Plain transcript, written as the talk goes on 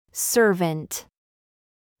servant,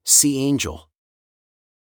 See angel.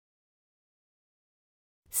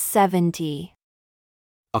 70.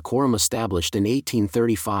 A quorum established in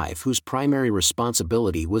 1835 whose primary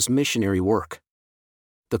responsibility was missionary work.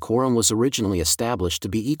 The quorum was originally established to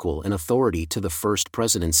be equal in authority to the First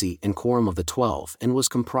Presidency and Quorum of the 12 and was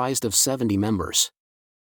comprised of 70 members.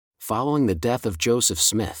 Following the death of Joseph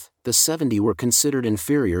Smith, the 70 were considered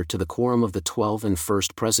inferior to the Quorum of the 12 and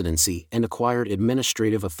First Presidency and acquired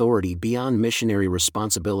administrative authority beyond missionary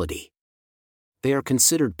responsibility. They are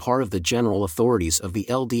considered part of the general authorities of the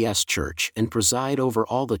LDS Church and preside over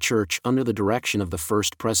all the Church under the direction of the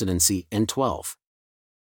First Presidency and 12.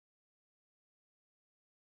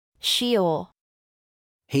 Sheol,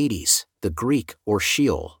 Hades, the Greek, or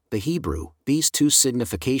Sheol, the Hebrew, these two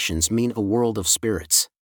significations mean a world of spirits.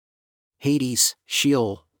 Hades,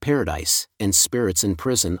 Sheol, paradise, and spirits in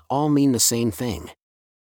prison all mean the same thing.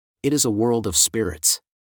 It is a world of spirits.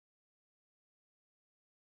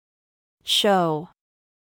 show,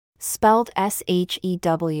 spelled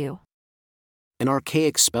S-H-E-W. An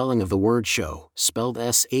archaic spelling of the word show, spelled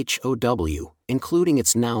S-H-O-W, including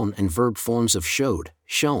its noun and verb forms of showed,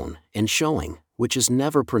 shown, and showing, which is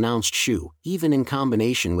never pronounced shoe, even in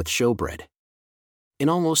combination with showbread. In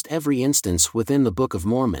almost every instance within the Book of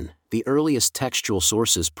Mormon, the earliest textual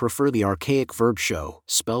sources prefer the archaic verb show,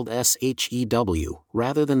 spelled S-H-E-W,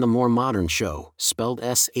 rather than the more modern show, spelled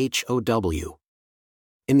S-H-O-W.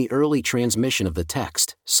 In the early transmission of the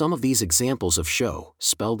text, some of these examples of show,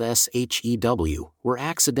 spelled S-H-E-W, were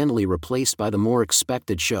accidentally replaced by the more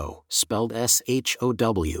expected show, spelled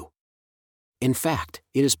S-H-O-W. In fact,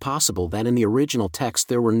 it is possible that in the original text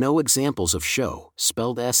there were no examples of show,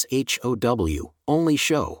 spelled S-H-O-W, only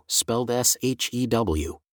show, spelled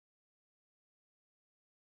S-H-E-W.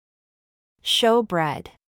 Showbread,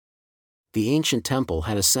 The ancient temple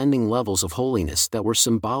had ascending levels of holiness that were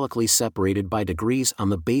symbolically separated by degrees on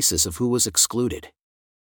the basis of who was excluded.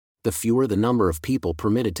 The fewer the number of people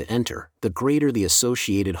permitted to enter, the greater the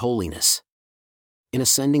associated holiness. In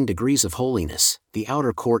ascending degrees of holiness, the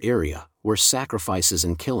outer court area, where sacrifices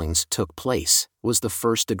and killings took place, was the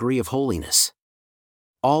first degree of holiness.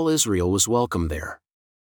 All Israel was welcome there.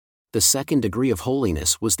 The second degree of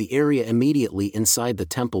holiness was the area immediately inside the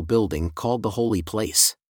temple building called the Holy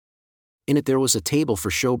Place. In it there was a table for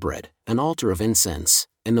showbread, an altar of incense,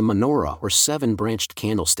 and the menorah or seven-branched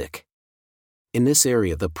candlestick. In this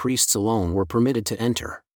area the priests alone were permitted to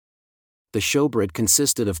enter. The showbread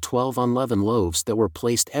consisted of 12 unleavened loaves that were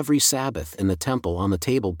placed every Sabbath in the temple on the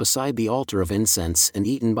table beside the altar of incense and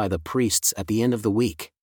eaten by the priests at the end of the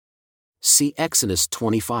week. See Exodus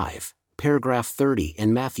 25, paragraph 30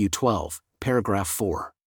 and Matthew 12, paragraph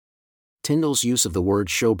 4. Tyndale's use of the word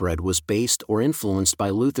showbread was based or influenced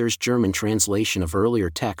by Luther's German translation of earlier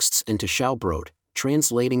texts into Schaubrot,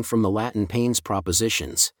 translating from the Latin panes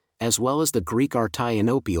propositions, as well as the Greek artai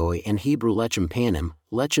enopioi and Hebrew lechem panim,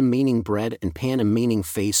 lechem meaning bread and panim meaning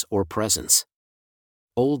face or presence.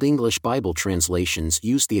 Old English Bible translations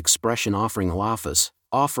use the expression offering lafas,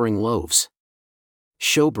 offering loaves.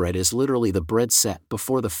 Showbread is literally the bread set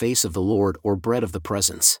before the face of the Lord or bread of the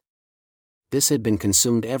presence. This had been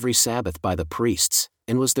consumed every Sabbath by the priests,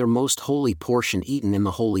 and was their most holy portion eaten in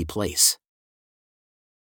the holy place.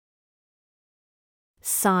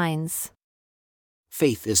 signs,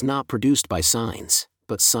 Faith is not produced by signs,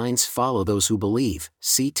 but signs follow those who believe.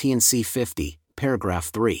 See T&C 50, paragraph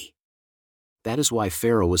 3. That is why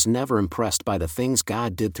Pharaoh was never impressed by the things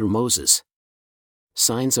God did through Moses.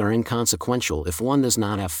 Signs are inconsequential if one does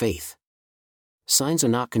not have faith. Signs are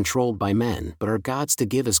not controlled by men but are God's to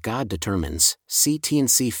give as God determines. See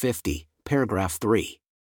T&C 50, paragraph 3.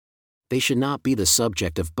 They should not be the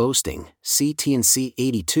subject of boasting. See T&C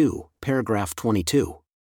 82, paragraph 22.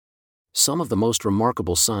 Some of the most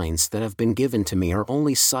remarkable signs that have been given to me are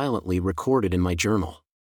only silently recorded in my journal.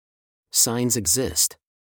 Signs exist.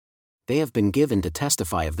 They have been given to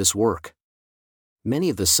testify of this work. Many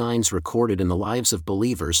of the signs recorded in the lives of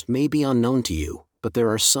believers may be unknown to you, but there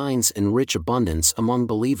are signs in rich abundance among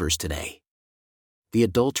believers today. The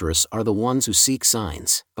adulterous are the ones who seek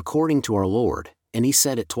signs, according to our Lord, and he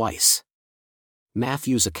said it twice.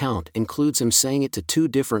 Matthew's account includes him saying it to two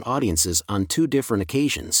different audiences on two different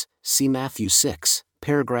occasions. See Matthew 6,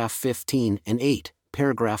 paragraph 15 and 8,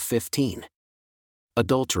 paragraph 15.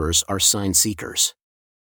 Adulterers are sign seekers.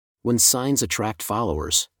 When signs attract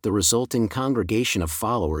followers, the resulting congregation of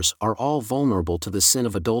followers are all vulnerable to the sin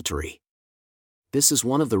of adultery. This is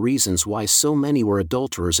one of the reasons why so many were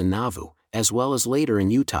adulterers in Nauvoo, as well as later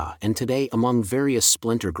in Utah and today among various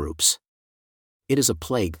splinter groups. It is a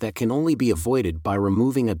plague that can only be avoided by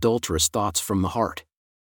removing adulterous thoughts from the heart.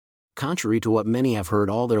 Contrary to what many have heard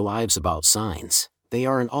all their lives about signs, they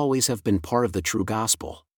are and always have been part of the true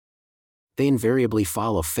gospel. They invariably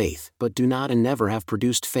follow faith but do not and never have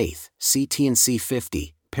produced faith. See T&C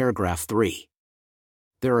 50, paragraph 3.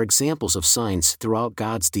 There are examples of signs throughout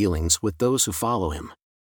God's dealings with those who follow Him.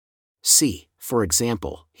 See, for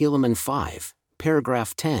example, Helaman 5,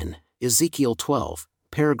 paragraph 10, Ezekiel 12,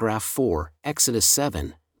 paragraph 4, Exodus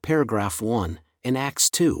 7, paragraph 1, and Acts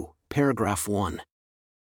 2, paragraph 1.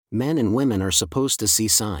 Men and women are supposed to see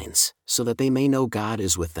signs, so that they may know God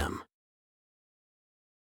is with them.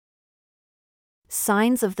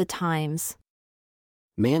 Signs of the times.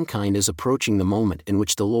 Mankind is approaching the moment in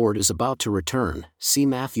which the Lord is about to return. See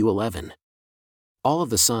Matthew 11. All of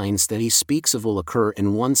the signs that He speaks of will occur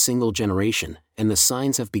in one single generation, and the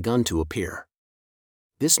signs have begun to appear.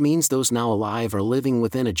 This means those now alive are living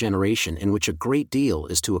within a generation in which a great deal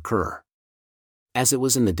is to occur. As it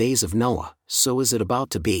was in the days of Noah, so is it about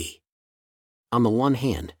to be. On the one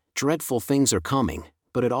hand, dreadful things are coming,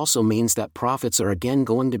 but it also means that prophets are again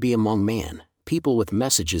going to be among man, people with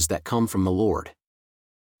messages that come from the Lord.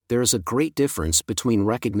 There is a great difference between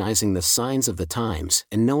recognizing the signs of the times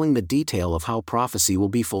and knowing the detail of how prophecy will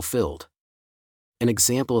be fulfilled. An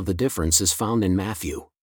example of the difference is found in Matthew.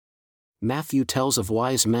 Matthew tells of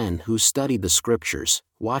wise men who studied the scriptures,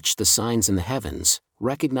 watched the signs in the heavens,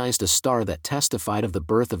 recognized a star that testified of the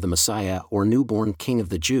birth of the Messiah or newborn King of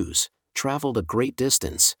the Jews, traveled a great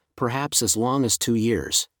distance, perhaps as long as 2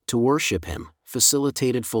 years, to worship Him,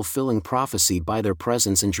 facilitated fulfilling prophecy by their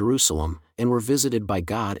presence in Jerusalem, and were visited by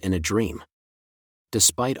God in a dream.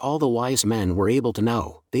 Despite all the wise men were able to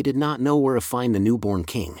know, they did not know where to find the newborn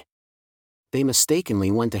king. They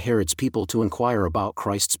mistakenly went to Herod's people to inquire about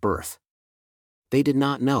Christ's birth. They did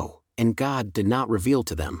not know, and God did not reveal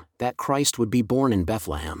to them, that Christ would be born in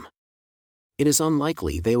Bethlehem. It is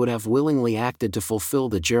unlikely they would have willingly acted to fulfill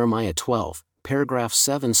the Jeremiah 12, paragraph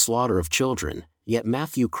 7 slaughter of children, yet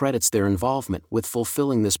Matthew credits their involvement with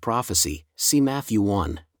fulfilling this prophecy. See Matthew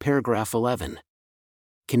 1, paragraph 11.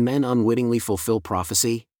 Can men unwittingly fulfill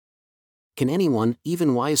prophecy? Can anyone,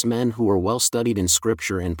 even wise men who are well studied in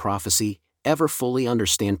Scripture and prophecy, ever fully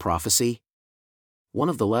understand prophecy? One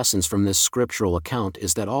of the lessons from this scriptural account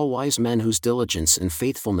is that all wise men whose diligence and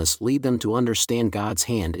faithfulness lead them to understand God's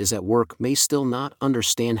hand is at work may still not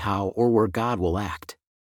understand how or where God will act.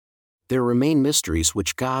 There remain mysteries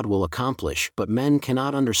which God will accomplish but men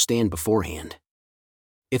cannot understand beforehand.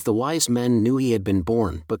 If the wise men knew He had been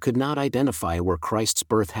born but could not identify where Christ's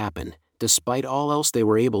birth happened, despite all else they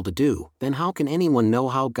were able to do, then how can anyone know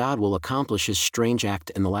how God will accomplish His strange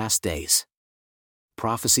act in the last days?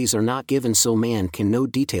 Prophecies are not given so man can know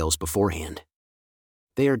details beforehand.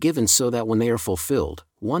 They are given so that when they are fulfilled,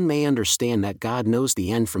 one may understand that God knows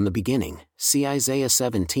the end from the beginning. See Isaiah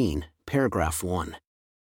 17, paragraph 1.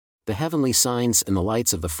 The heavenly signs and the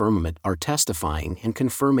lights of the firmament are testifying and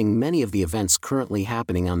confirming many of the events currently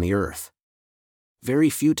happening on the earth. Very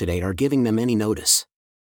few today are giving them any notice.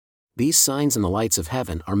 These signs and the lights of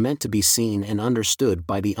heaven are meant to be seen and understood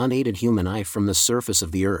by the unaided human eye from the surface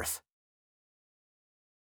of the earth.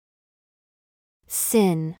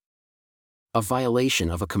 Sin. A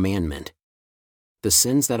violation of a commandment. The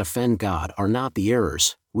sins that offend God are not the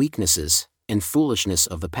errors, weaknesses, and foolishness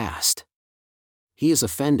of the past. He is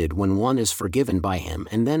offended when one is forgiven by Him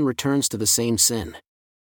and then returns to the same sin.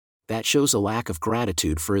 That shows a lack of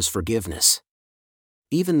gratitude for His forgiveness.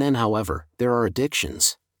 Even then, however, there are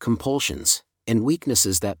addictions, compulsions, and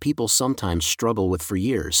weaknesses that people sometimes struggle with for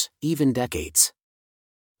years, even decades.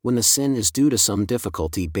 When the sin is due to some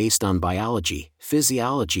difficulty based on biology,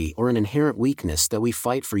 physiology, or an inherent weakness that we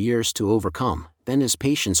fight for years to overcome, then His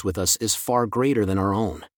patience with us is far greater than our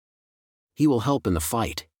own. He will help in the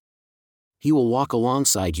fight. He will walk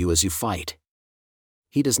alongside you as you fight.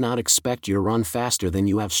 He does not expect you to run faster than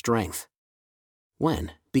you have strength.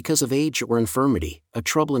 When, because of age or infirmity, a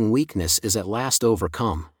troubling weakness is at last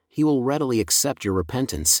overcome, He will readily accept your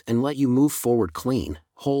repentance and let you move forward clean,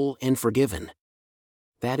 whole, and forgiven.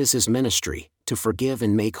 That is His ministry, to forgive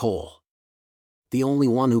and make whole. The only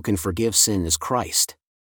one who can forgive sin is Christ.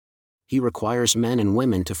 He requires men and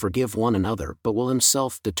women to forgive one another but will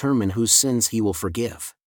Himself determine whose sins He will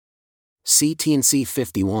forgive. See T&C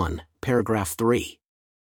 51, paragraph 3.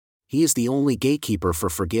 He is the only gatekeeper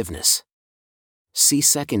for forgiveness. See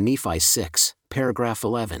 2 Nephi 6, paragraph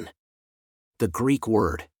 11. The Greek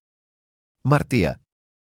word Martia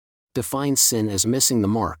defines sin as missing the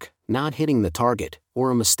mark, not hitting the target,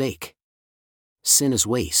 or a mistake. Sin is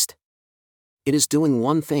waste. It is doing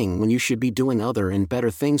one thing when you should be doing other and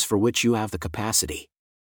better things for which you have the capacity.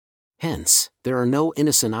 Hence, there are no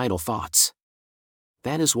innocent idle thoughts.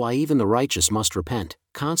 That is why even the righteous must repent,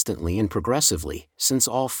 constantly and progressively, since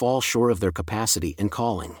all fall short of their capacity and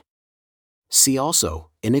calling. See also,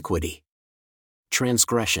 iniquity.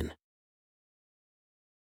 Transgression.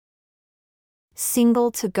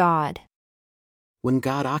 Single to God. When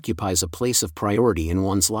God occupies a place of priority in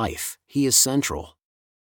one's life, he is central.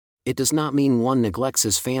 It does not mean one neglects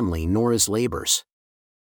his family nor his labors.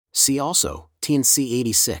 See also, T&C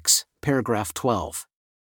 86, paragraph 12.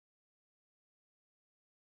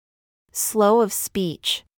 Slow of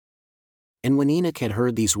speech. And when Enoch had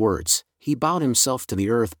heard these words, he bowed himself to the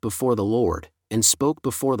earth before the Lord, and spoke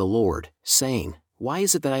before the Lord, saying, Why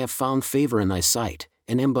is it that I have found favor in thy sight,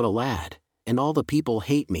 and am but a lad, and all the people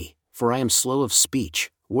hate me, for I am slow of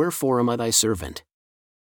speech, wherefore am I thy servant?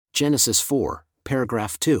 Genesis 4,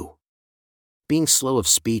 paragraph 2. Being slow of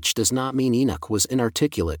speech does not mean Enoch was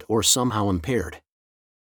inarticulate or somehow impaired.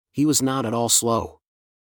 He was not at all slow.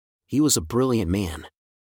 He was a brilliant man.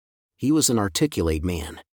 He was an articulate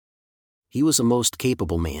man. He was a most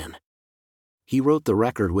capable man. He wrote the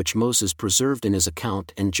record which Moses preserved in his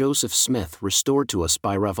account and Joseph Smith restored to us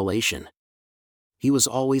by revelation. He was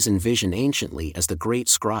always envisioned anciently as the great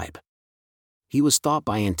scribe. He was thought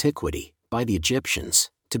by antiquity, by the Egyptians,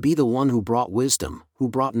 to be the one who brought wisdom, who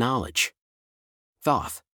brought knowledge.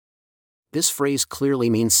 Thoth. This phrase clearly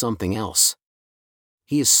means something else.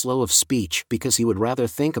 He is slow of speech because he would rather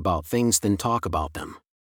think about things than talk about them.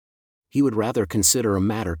 He would rather consider a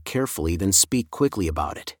matter carefully than speak quickly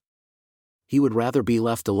about it. He would rather be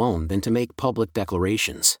left alone than to make public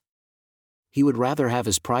declarations. He would rather have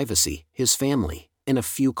his privacy, his family, and a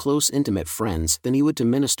few close intimate friends than he would to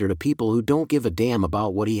minister to people who don't give a damn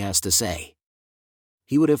about what he has to say.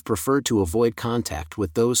 He would have preferred to avoid contact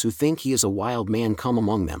with those who think he is a wild man come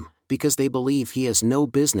among them, because they believe he has no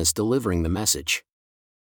business delivering the message.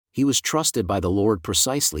 He was trusted by the Lord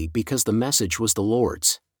precisely because the message was the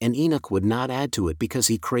Lord's, and Enoch would not add to it because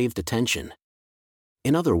he craved attention.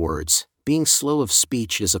 In other words, being slow of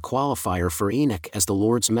speech is a qualifier for Enoch as the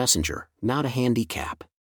Lord's messenger, not a handicap.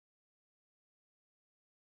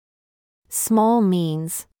 Small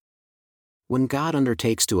means. When God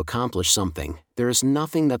undertakes to accomplish something, there is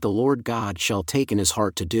nothing that the Lord God shall take in his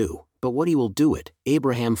heart to do, but what he will do it.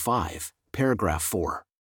 Abraham 5, paragraph 4.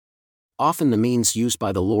 Often the means used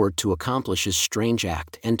by the Lord to accomplish his strange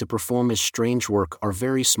act and to perform his strange work are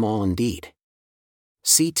very small indeed.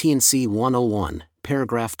 See T&C 101,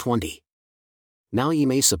 paragraph 20. Now ye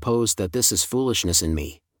may suppose that this is foolishness in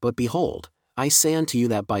me, but behold, I say unto you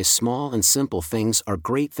that by small and simple things are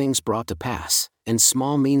great things brought to pass, and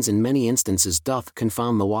small means in many instances doth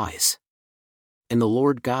confound the wise. And the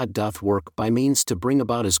Lord God doth work by means to bring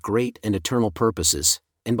about his great and eternal purposes,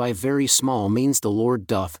 and by very small means the Lord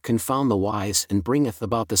doth confound the wise and bringeth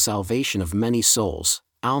about the salvation of many souls.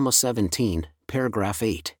 Alma 17, paragraph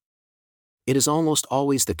 8. It is almost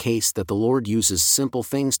always the case that the Lord uses simple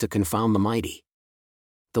things to confound the mighty.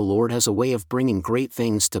 The Lord has a way of bringing great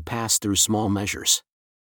things to pass through small measures.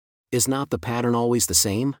 Is not the pattern always the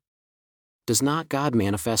same? Does not God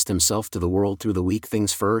manifest himself to the world through the weak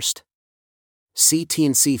things first? See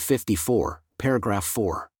T&C 54, paragraph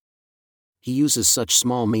 4. He uses such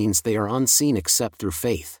small means they are unseen except through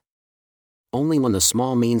faith. Only when the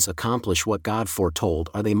small means accomplish what God foretold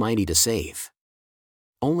are they mighty to save.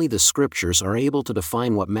 Only the Scriptures are able to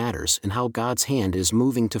define what matters and how God's hand is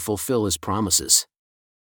moving to fulfill his promises.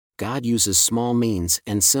 God uses small means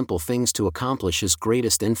and simple things to accomplish his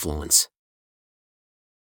greatest influence.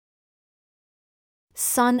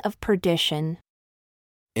 Son of perdition.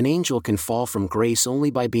 An angel can fall from grace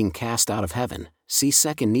only by being cast out of heaven. See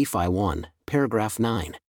 2 Nephi 1, paragraph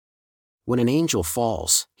 9. When an angel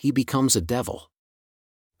falls, he becomes a devil.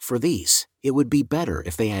 For these, it would be better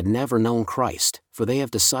if they had never known Christ, for they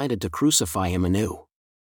have decided to crucify him anew.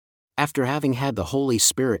 After having had the Holy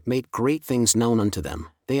Spirit make great things known unto them,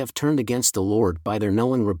 they have turned against the Lord by their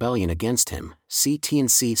knowing rebellion against him. See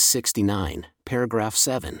T&C 69, paragraph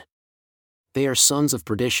 7. They are sons of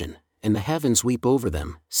perdition, and the heavens weep over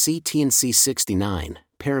them. See T&C 69,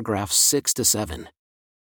 paragraphs 6 to 7.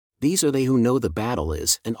 These are they who know the battle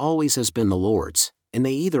is and always has been the Lord's, and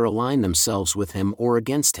they either align themselves with him or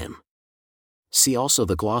against him. See also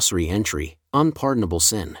the glossary entry, unpardonable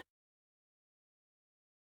sin.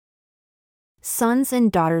 Sons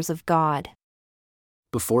and daughters of God.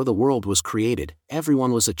 Before the world was created,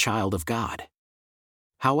 everyone was a child of God.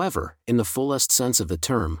 However, in the fullest sense of the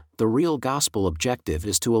term, the real gospel objective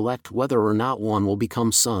is to elect whether or not one will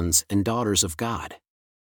become sons and daughters of God.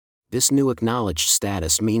 This new acknowledged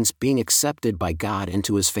status means being accepted by God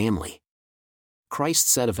into his family. Christ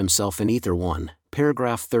said of himself in Ether 1,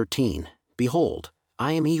 paragraph 13, Behold,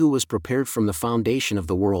 I am he who was prepared from the foundation of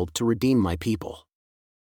the world to redeem my people.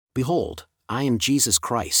 Behold, I am Jesus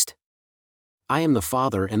Christ. I am the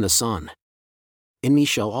Father and the Son. In me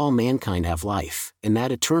shall all mankind have life, and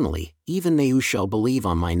that eternally, even they who shall believe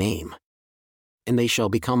on my name. And they shall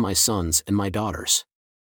become my sons and my daughters.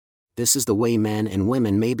 This is the way men and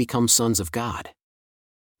women may become sons of God.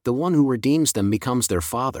 The one who redeems them becomes their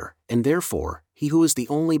father, and therefore, he who is the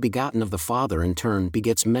only begotten of the Father in turn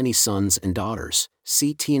begets many sons and daughters.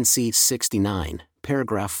 See T&C 69,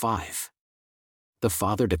 paragraph 5. The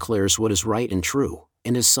Father declares what is right and true,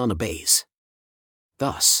 and his Son obeys.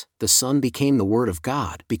 Thus, the Son became the Word of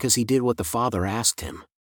God because he did what the Father asked him.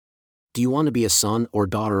 Do you want to be a son or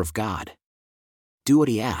daughter of God? Do what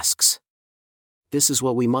he asks. This is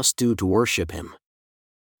what we must do to worship him.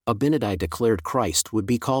 Abinadi declared Christ would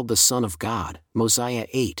be called the Son of God, Mosiah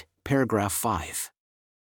 8, paragraph 5.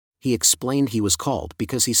 He explained he was called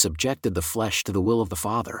because he subjected the flesh to the will of the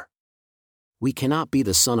Father. We cannot be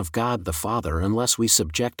the Son of God the Father unless we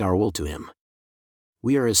subject our will to him.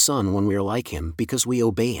 We are his son when we are like him because we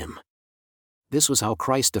obey him. This was how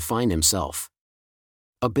Christ defined himself.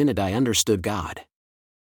 Abinadi understood God.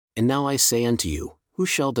 And now I say unto you, who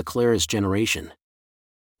shall declare his generation?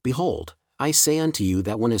 Behold, I say unto you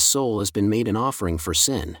that when his soul has been made an offering for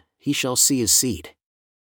sin, he shall see his seed.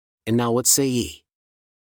 And now what say ye?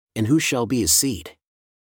 And who shall be his seed?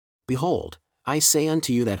 Behold, I say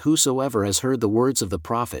unto you that whosoever has heard the words of the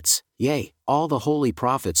prophets, yea, all the holy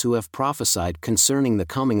prophets who have prophesied concerning the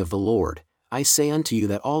coming of the Lord, I say unto you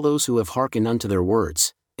that all those who have hearkened unto their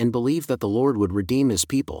words, and believed that the Lord would redeem his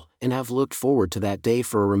people, and have looked forward to that day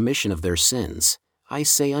for a remission of their sins, I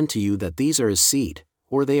say unto you that these are his seed,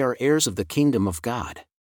 or they are heirs of the kingdom of God.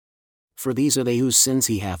 For these are they whose sins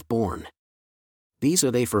he hath borne. These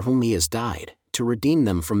are they for whom he has died, to redeem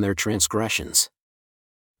them from their transgressions.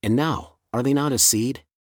 And now, are they not his seed?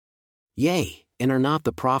 Yea, and are not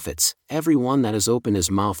the prophets, every one that has opened his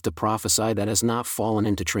mouth to prophesy that has not fallen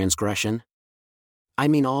into transgression? I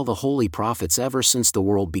mean all the holy prophets ever since the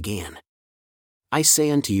world began. I say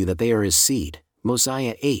unto you that they are his seed,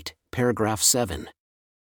 Mosiah 8, paragraph 7.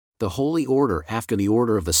 The holy order after the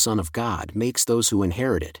order of the Son of God makes those who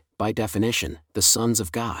inherit it, by definition, the sons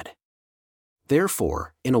of God.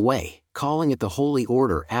 Therefore, in a way, calling it the holy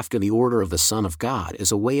order after the order of the Son of God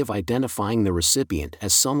is a way of identifying the recipient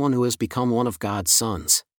as someone who has become one of God's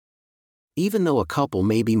sons. Even though a couple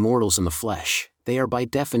may be mortals in the flesh, they are by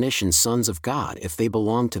definition sons of God if they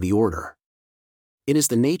belong to the order. It is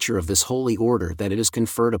the nature of this holy order that it is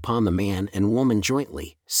conferred upon the man and woman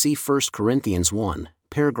jointly, see 1 Corinthians 1,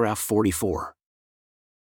 paragraph 44.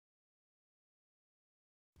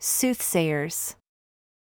 Soothsayers.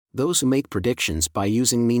 Those who make predictions by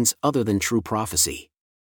using means other than true prophecy.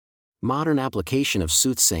 Modern application of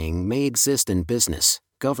soothsaying may exist in business,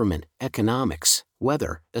 government, economics,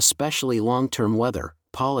 weather, especially long-term weather,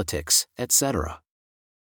 politics, etc.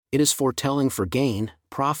 It is foretelling for gain,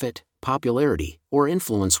 profit, popularity, or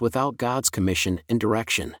influence without God's commission and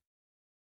direction.